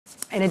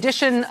In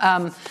addition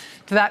to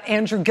that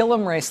Andrew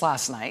Gillum race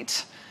last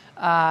night,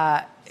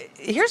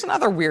 here's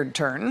another weird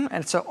turn,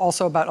 and it's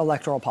also about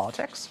electoral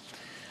politics.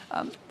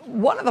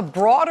 One of the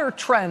broader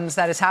trends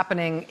that is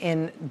happening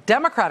in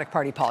Democratic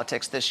Party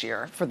politics this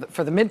year for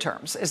the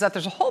midterms is that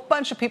there's a whole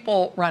bunch of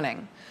people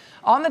running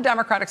on the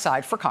Democratic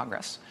side for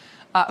Congress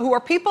who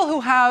are people who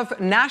have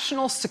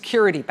national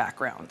security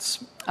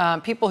backgrounds,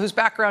 people whose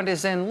background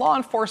is in law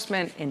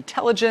enforcement,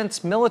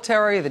 intelligence,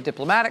 military, the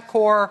diplomatic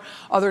corps,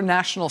 other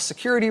national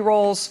security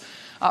roles.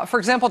 For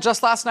example,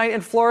 just last night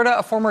in Florida,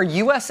 a former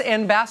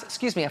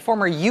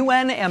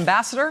UN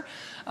ambassador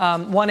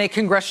won a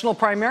congressional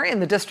primary in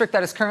the district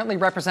that is currently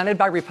represented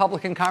by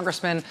Republican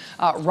Congressman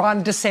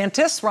Ron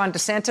DeSantis. Ron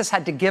DeSantis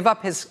had to give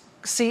up his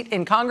seat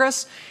in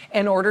Congress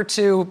in order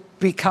to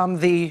become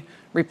the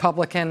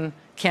Republican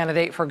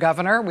candidate for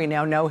governor. We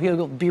now know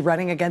he'll be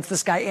running against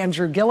this guy,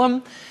 Andrew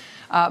Gillum.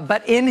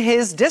 But in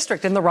his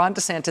district, in the Ron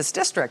DeSantis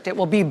district, it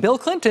will be Bill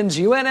Clinton's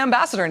UN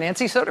ambassador,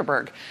 Nancy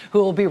Soderberg, who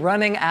will be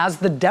running as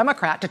the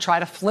Democrat to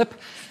try to flip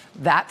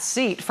that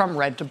seat from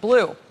red to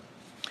blue.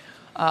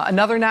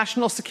 Another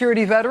national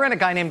security veteran, a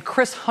guy named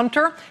Chris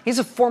Hunter. He's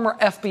a former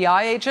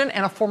FBI agent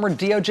and a former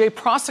DOJ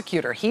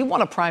prosecutor. He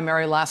won a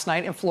primary last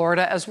night in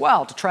Florida as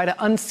well to try to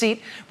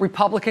unseat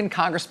Republican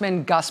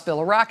Congressman Gus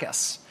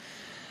Bilirakis.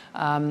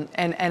 And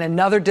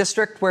another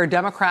district where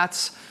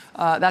Democrats,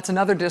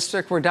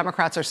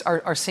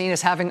 are seen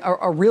as having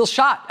a real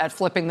shot at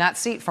flipping that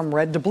seat from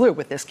red to blue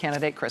with this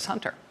candidate, Chris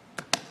Hunter.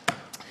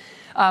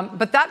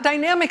 But that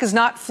dynamic is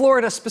not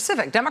Florida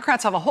specific.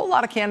 Democrats have a whole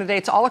lot of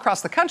candidates all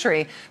across the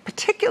country,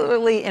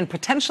 particularly in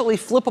potentially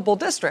flippable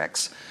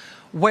districts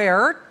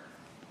where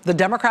the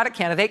Democratic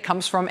candidate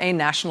comes from a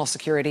national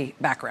security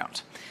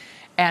background.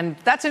 And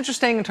that's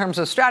interesting in terms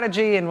of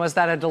strategy. And was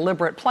that a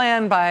deliberate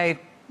plan by,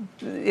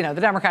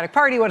 the Democratic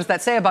Party? What does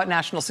that say about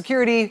national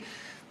security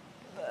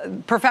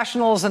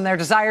professionals and their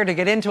desire to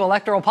get into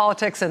electoral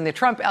politics and the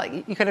Trump?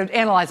 You could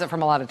analyze it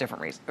from a lot of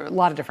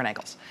different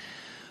angles.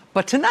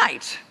 But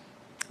tonight,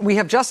 we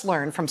have just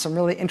learned from some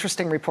really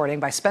interesting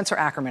reporting by Spencer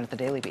Ackerman at the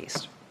Daily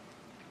Beast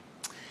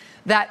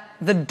that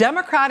the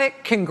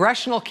Democratic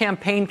Congressional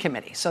Campaign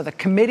Committee, so the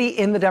committee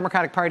in the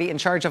Democratic Party in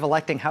charge of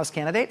electing House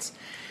candidates,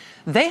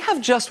 they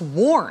have just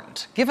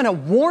given a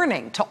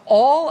warning to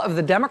all of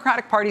the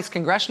Democratic Party's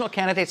congressional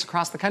candidates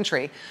across the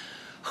country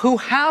who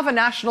have a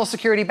national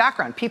security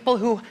background, people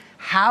who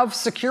have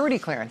security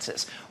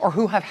clearances or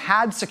who have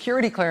had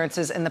security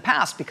clearances in the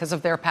past because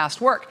of their past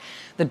work.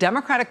 The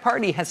Democratic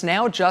Party has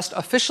now just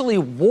officially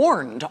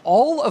warned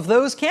all of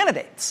those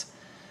candidates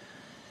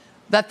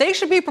that they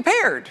should be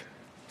prepared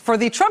for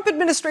the Trump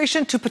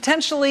administration to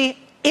potentially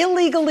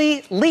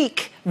illegally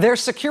leak their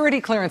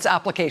security clearance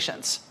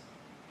applications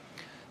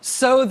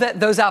so that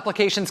those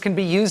applications can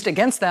be used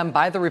against them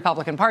by the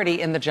Republican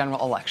Party in the general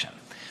election.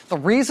 The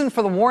reason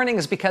for the warning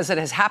is because it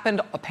has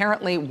happened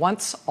apparently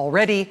once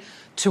already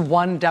to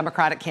one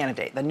Democratic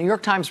candidate. The New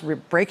York Times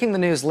breaking the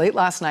news late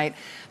last night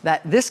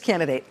that this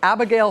candidate,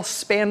 Abigail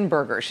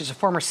Spanberger, she's a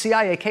former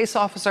C.I.A. case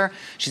officer.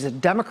 She's a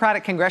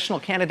Democratic congressional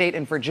candidate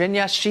in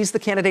Virginia. She's the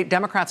candidate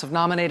Democrats have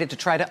nominated to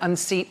try to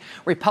unseat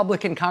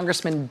Republican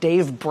Congressman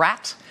Dave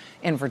Bratt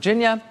in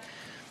Virginia.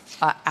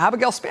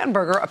 Abigail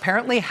Spanberger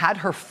apparently had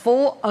her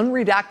full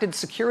unredacted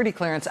security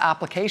clearance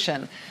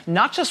application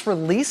not just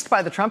released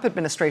by the Trump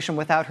administration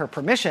without her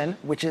permission,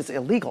 which is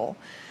illegal,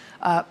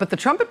 but the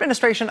Trump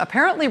administration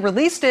apparently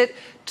released it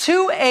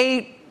to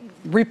a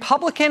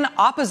Republican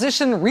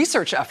opposition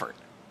research effort,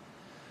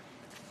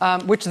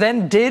 which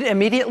then did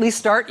immediately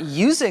start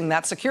using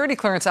that security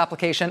clearance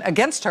application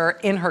against her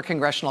in her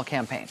congressional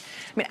campaign.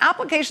 I mean,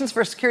 applications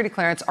for security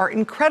clearance are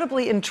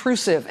incredibly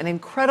intrusive and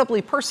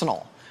incredibly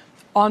personal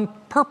on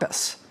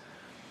purpose.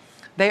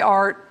 They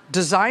are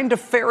designed to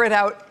ferret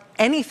out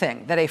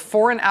anything that a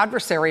foreign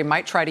adversary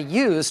might try to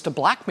use to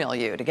blackmail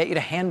you, to get you to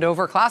hand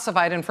over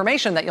classified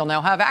information that you'll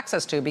now have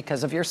access to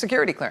because of your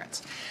security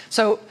clearance.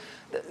 So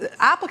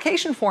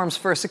application forms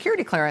for a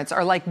security clearance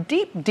are like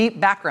deep, deep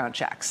background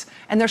checks.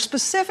 And they're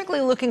specifically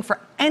looking for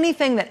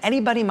anything that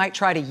anybody might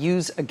try to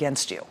use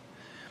against you.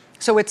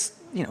 So it's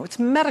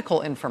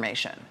medical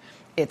information.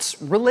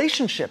 It's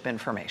relationship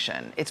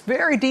information. It's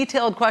very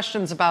detailed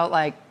questions about,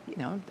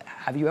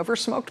 have you ever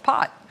smoked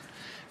pot?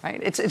 Right?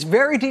 It's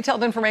very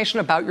detailed information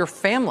about your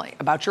family,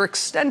 about your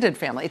extended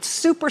family. It's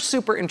super,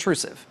 super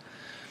intrusive.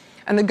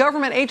 And the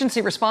government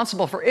agency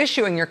responsible for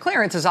issuing your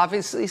clearance is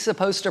obviously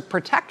supposed to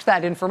protect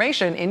that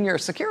information in your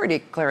security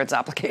clearance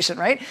application,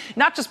 right?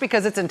 Not just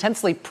because it's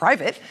intensely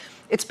private.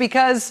 It's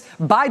because,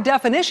 by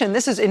definition,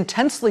 this is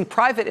intensely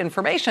private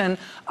information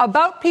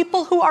about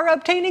people who are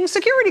obtaining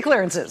security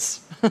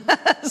clearances.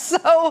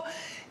 So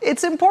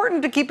it's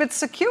important to keep it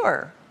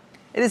secure.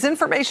 It is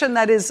information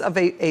that is of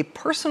a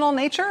personal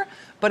nature,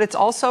 but it's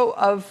also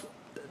of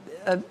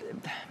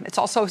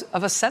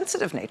a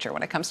sensitive nature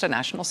when it comes to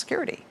national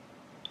security.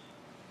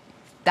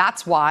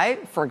 That's why,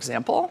 for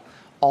example,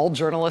 all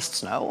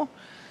journalists know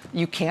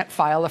you can't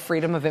file a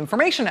Freedom of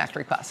Information Act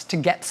request to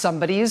get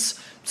somebody's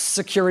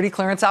security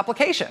clearance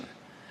application.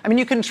 I mean,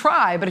 you can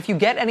try, but if you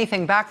get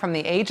anything back from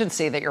the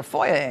agency that you're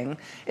FOIAing,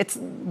 it's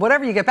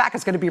whatever you get back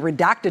is going to be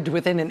redacted to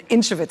within an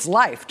inch of its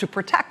life to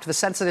protect the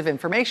sensitive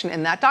information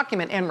in that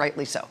document, and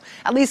rightly so.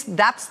 At least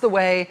that's the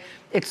way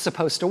it's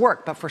supposed to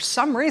work. But for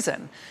some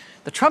reason,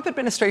 the Trump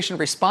administration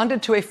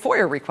responded to a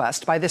FOIA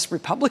request by this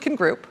Republican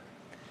group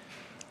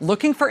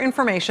looking for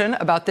information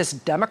about this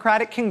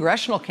Democratic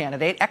congressional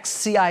candidate,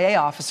 ex-CIA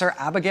officer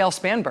Abigail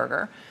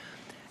Spanberger.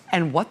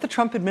 And what the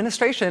Trump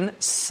administration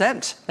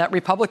sent that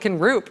Republican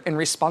group in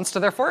response to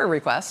their FOIA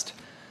request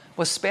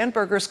was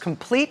Spanberger's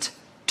complete,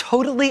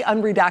 totally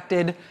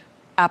unredacted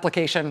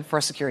application for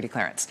a security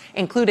clearance,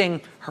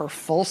 including her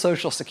full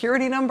social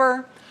security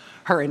number,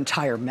 her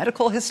entire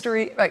medical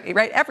history,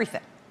 right,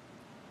 everything.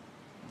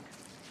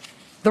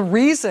 The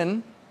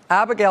reason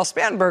Abigail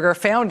Spanberger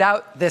found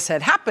out this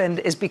had happened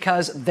is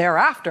because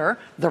thereafter,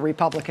 the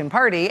Republican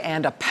Party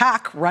and a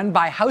PAC run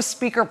by House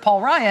Speaker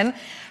Paul Ryan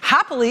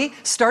happily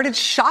started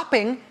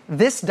shopping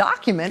this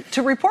document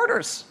to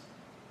reporters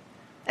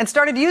and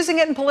started using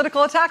it in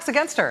political attacks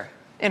against her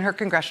in her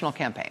congressional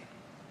campaign.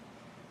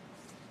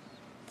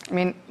 I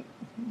mean,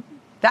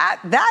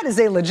 that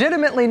is a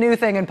legitimately new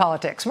thing in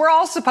politics. We're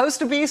all supposed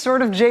to be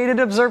sort of jaded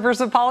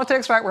observers of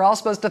politics, right? We're all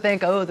supposed to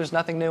think, oh, there's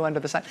nothing new under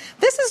the sun.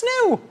 This is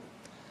new.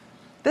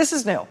 This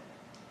is new.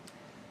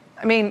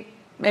 I mean,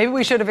 maybe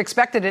we should have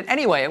expected it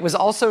anyway. It was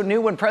also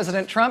new when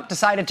President Trump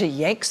decided to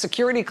yank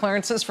security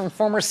clearances from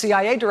former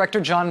CIA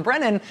Director John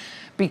Brennan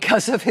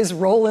because of his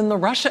role in the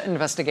Russia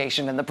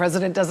investigation, and the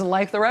president doesn't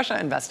like the Russia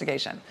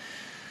investigation.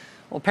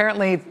 Well,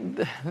 apparently,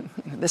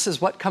 this is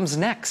what comes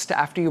next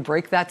after you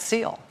break that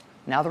seal.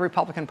 Now the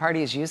Republican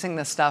Party is using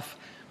this stuff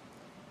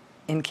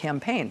in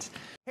campaigns.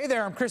 Hey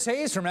there, I'm Chris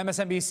Hayes from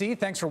MSNBC.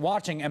 Thanks for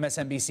watching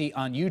MSNBC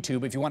on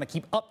YouTube. If you want to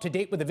keep up to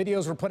date with the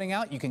videos we're putting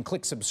out, you can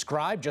click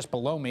subscribe just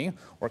below me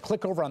or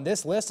click over on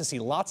this list to see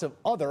lots of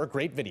other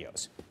great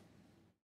videos.